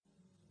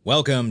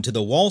Welcome to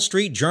the Wall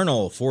Street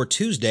Journal for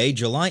Tuesday,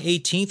 July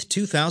 18th,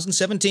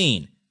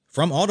 2017.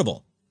 From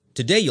Audible.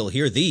 Today you'll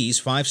hear these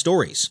 5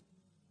 stories.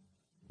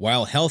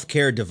 While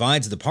healthcare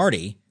divides the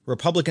party,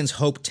 Republicans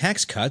hope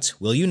tax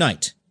cuts will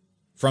unite.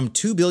 From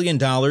 $2 billion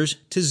to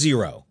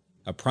zero.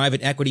 A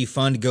private equity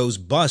fund goes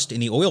bust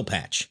in the oil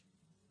patch.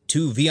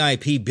 2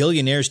 VIP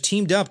billionaires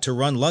teamed up to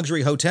run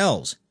luxury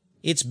hotels.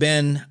 It's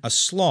been a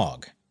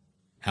slog.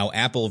 How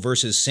Apple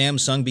versus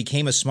Samsung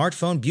became a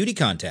smartphone beauty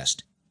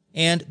contest.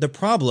 And the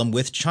problem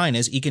with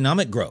China's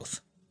economic growth.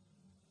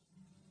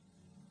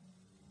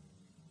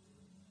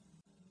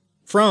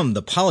 From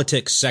the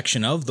politics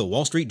section of the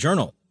Wall Street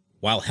Journal.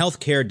 While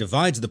healthcare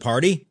divides the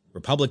party,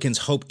 Republicans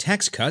hope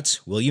tax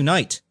cuts will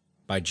unite.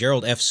 By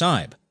Gerald F.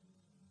 Seib.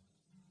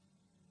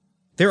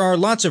 There are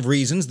lots of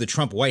reasons the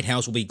Trump White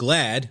House will be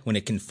glad when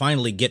it can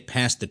finally get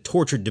past the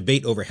tortured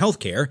debate over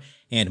healthcare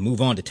and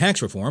move on to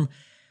tax reform,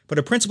 but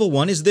a principal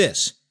one is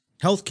this.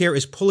 Healthcare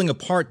is pulling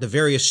apart the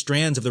various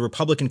strands of the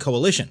Republican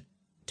coalition.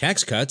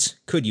 Tax cuts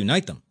could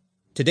unite them.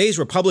 Today's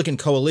Republican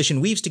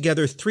coalition weaves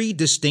together 3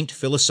 distinct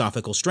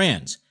philosophical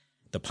strands: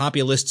 the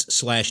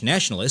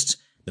populists/nationalists,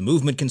 the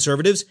movement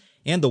conservatives,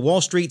 and the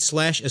Wall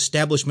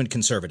Street/establishment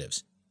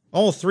conservatives.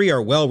 All 3 are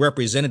well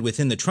represented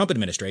within the Trump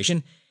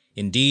administration,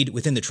 indeed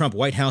within the Trump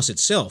White House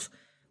itself,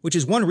 which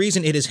is one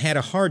reason it has had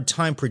a hard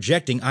time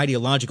projecting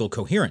ideological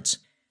coherence.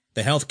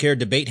 The healthcare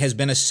debate has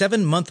been a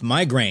 7-month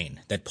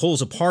migraine that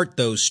pulls apart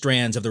those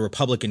strands of the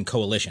Republican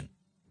coalition.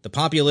 The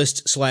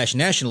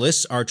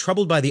populists/nationalists are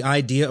troubled by the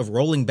idea of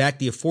rolling back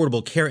the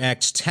Affordable Care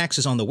Act's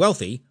taxes on the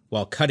wealthy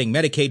while cutting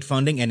Medicaid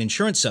funding and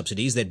insurance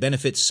subsidies that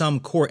benefit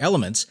some core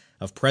elements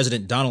of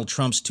President Donald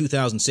Trump's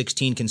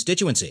 2016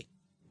 constituency.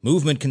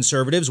 Movement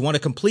conservatives want a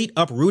complete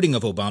uprooting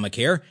of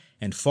Obamacare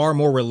and far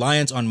more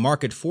reliance on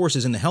market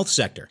forces in the health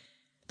sector.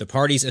 The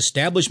party's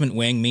establishment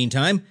wing,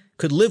 meantime,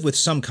 could live with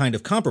some kind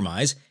of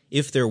compromise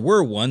if there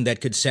were one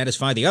that could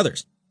satisfy the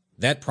others.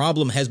 That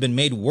problem has been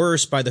made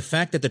worse by the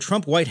fact that the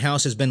Trump White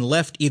House has been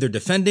left either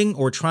defending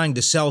or trying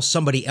to sell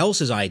somebody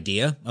else's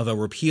idea of a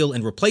repeal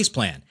and replace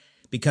plan,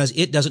 because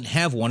it doesn't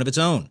have one of its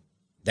own.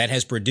 That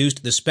has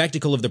produced the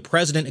spectacle of the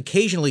president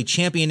occasionally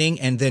championing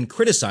and then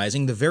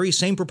criticizing the very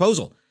same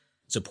proposal,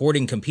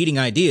 supporting competing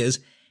ideas,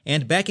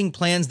 and backing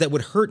plans that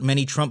would hurt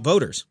many Trump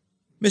voters.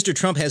 Mr.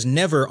 Trump has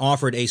never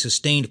offered a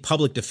sustained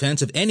public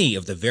defense of any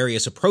of the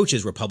various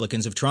approaches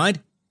Republicans have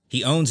tried.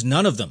 He owns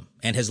none of them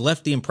and has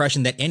left the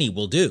impression that any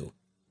will do.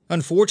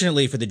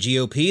 Unfortunately for the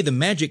GOP, the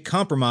magic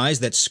compromise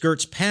that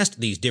skirts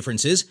past these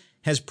differences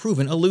has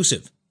proven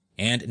elusive,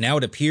 and now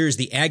it appears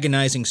the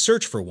agonizing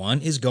search for one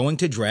is going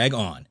to drag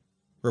on.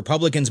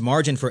 Republicans'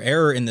 margin for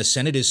error in the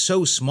Senate is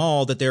so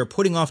small that they are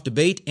putting off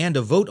debate and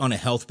a vote on a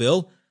health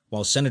bill,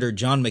 while Senator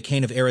John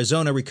McCain of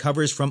Arizona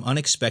recovers from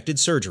unexpected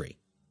surgery.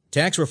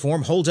 Tax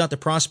reform holds out the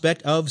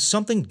prospect of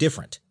something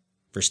different.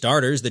 For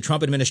starters, the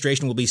Trump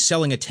administration will be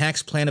selling a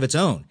tax plan of its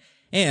own,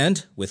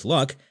 and, with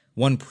luck,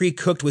 one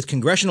pre-cooked with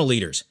congressional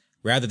leaders,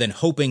 rather than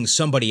hoping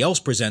somebody else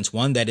presents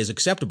one that is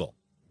acceptable.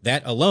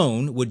 That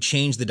alone would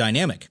change the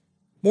dynamic.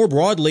 More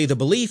broadly, the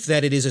belief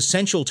that it is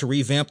essential to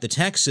revamp the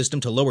tax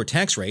system to lower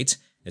tax rates,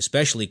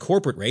 especially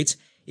corporate rates,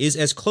 is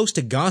as close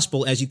to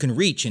gospel as you can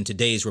reach in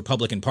today's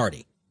Republican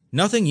Party.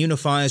 Nothing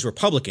unifies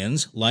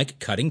Republicans like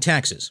cutting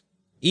taxes.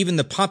 Even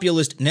the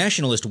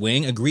populist-nationalist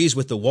wing agrees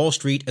with the Wall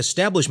Street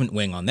establishment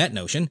wing on that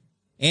notion,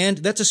 and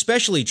that's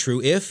especially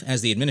true if,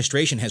 as the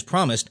administration has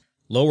promised,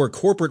 lower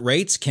corporate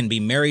rates can be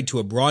married to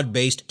a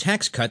broad-based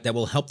tax cut that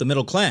will help the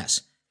middle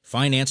class,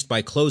 financed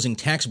by closing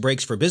tax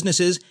breaks for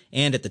businesses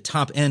and at the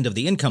top end of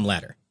the income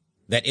ladder.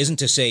 That isn't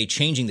to say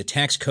changing the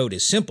tax code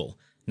is simple,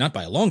 not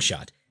by a long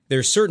shot.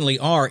 There certainly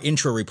are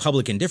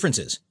intra-Republican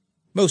differences.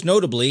 Most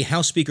notably,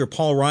 House Speaker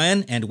Paul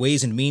Ryan and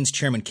Ways and Means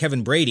Chairman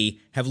Kevin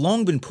Brady have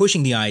long been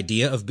pushing the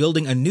idea of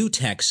building a new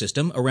tax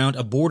system around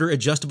a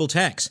border-adjustable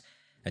tax,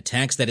 a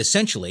tax that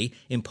essentially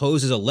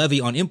imposes a levy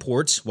on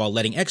imports while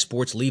letting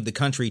exports leave the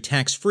country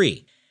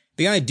tax-free.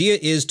 The idea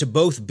is to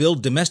both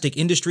build domestic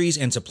industries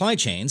and supply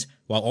chains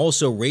while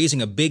also raising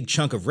a big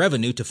chunk of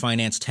revenue to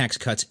finance tax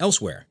cuts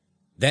elsewhere.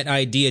 That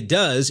idea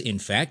does, in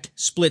fact,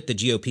 split the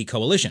GOP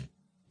coalition.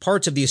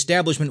 Parts of the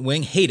establishment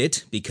wing hate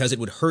it because it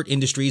would hurt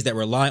industries that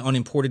rely on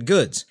imported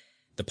goods.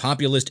 The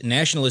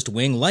populist-nationalist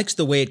wing likes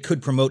the way it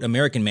could promote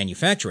American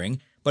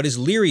manufacturing, but is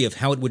leery of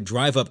how it would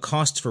drive up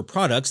costs for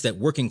products that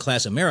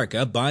working-class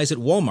America buys at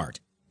Walmart.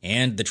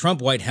 And the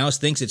Trump White House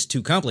thinks it's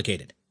too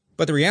complicated.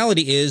 But the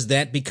reality is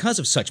that because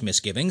of such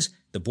misgivings,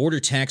 the border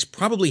tax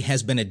probably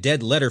has been a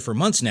dead letter for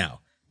months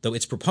now, though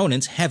its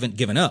proponents haven't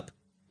given up.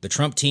 The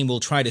Trump team will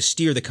try to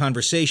steer the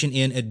conversation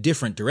in a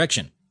different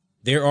direction.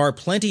 There are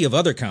plenty of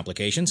other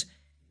complications.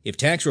 If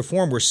tax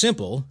reform were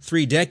simple,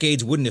 3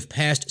 decades wouldn't have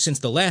passed since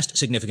the last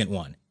significant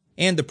one,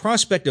 and the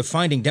prospect of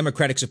finding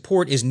Democratic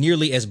support is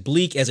nearly as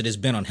bleak as it has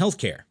been on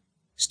healthcare.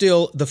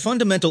 Still, the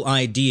fundamental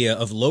idea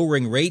of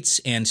lowering rates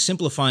and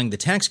simplifying the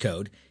tax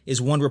code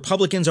is one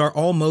Republicans are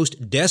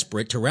almost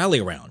desperate to rally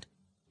around.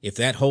 If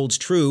that holds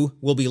true,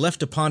 we'll be left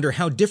to ponder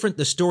how different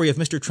the story of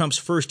Mr. Trump's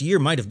first year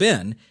might have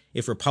been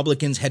if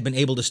Republicans had been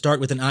able to start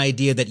with an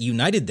idea that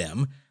united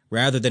them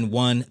rather than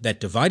one that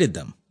divided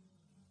them.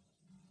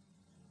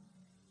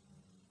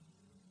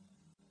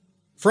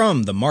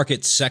 From the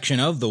markets section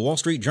of the Wall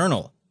Street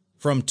Journal,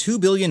 from $2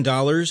 billion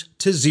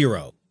to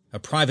zero, a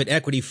private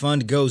equity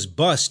fund goes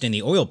bust in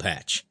the oil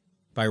patch,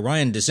 by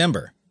Ryan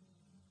December.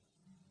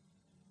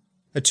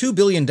 A $2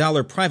 billion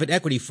private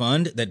equity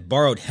fund that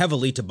borrowed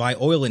heavily to buy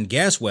oil and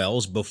gas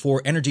wells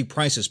before energy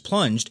prices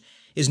plunged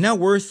is now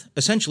worth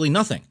essentially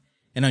nothing,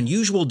 an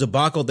unusual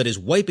debacle that is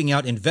wiping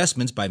out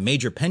investments by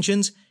major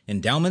pensions,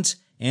 endowments,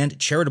 and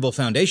charitable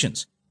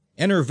foundations.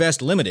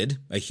 EnerVest Limited,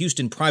 a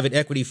Houston private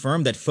equity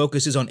firm that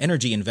focuses on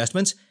energy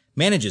investments,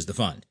 manages the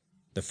fund.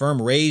 The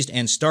firm raised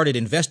and started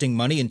investing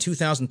money in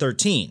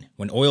 2013,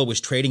 when oil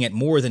was trading at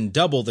more than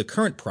double the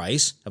current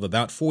price of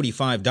about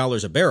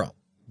 $45 a barrel.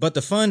 But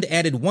the fund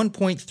added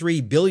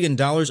 $1.3 billion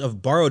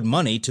of borrowed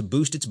money to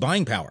boost its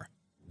buying power.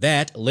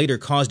 That later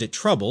caused it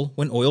trouble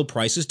when oil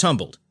prices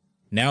tumbled.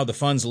 Now the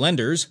fund's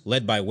lenders,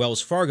 led by Wells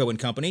Fargo and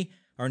Company,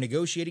 are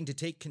negotiating to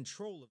take control of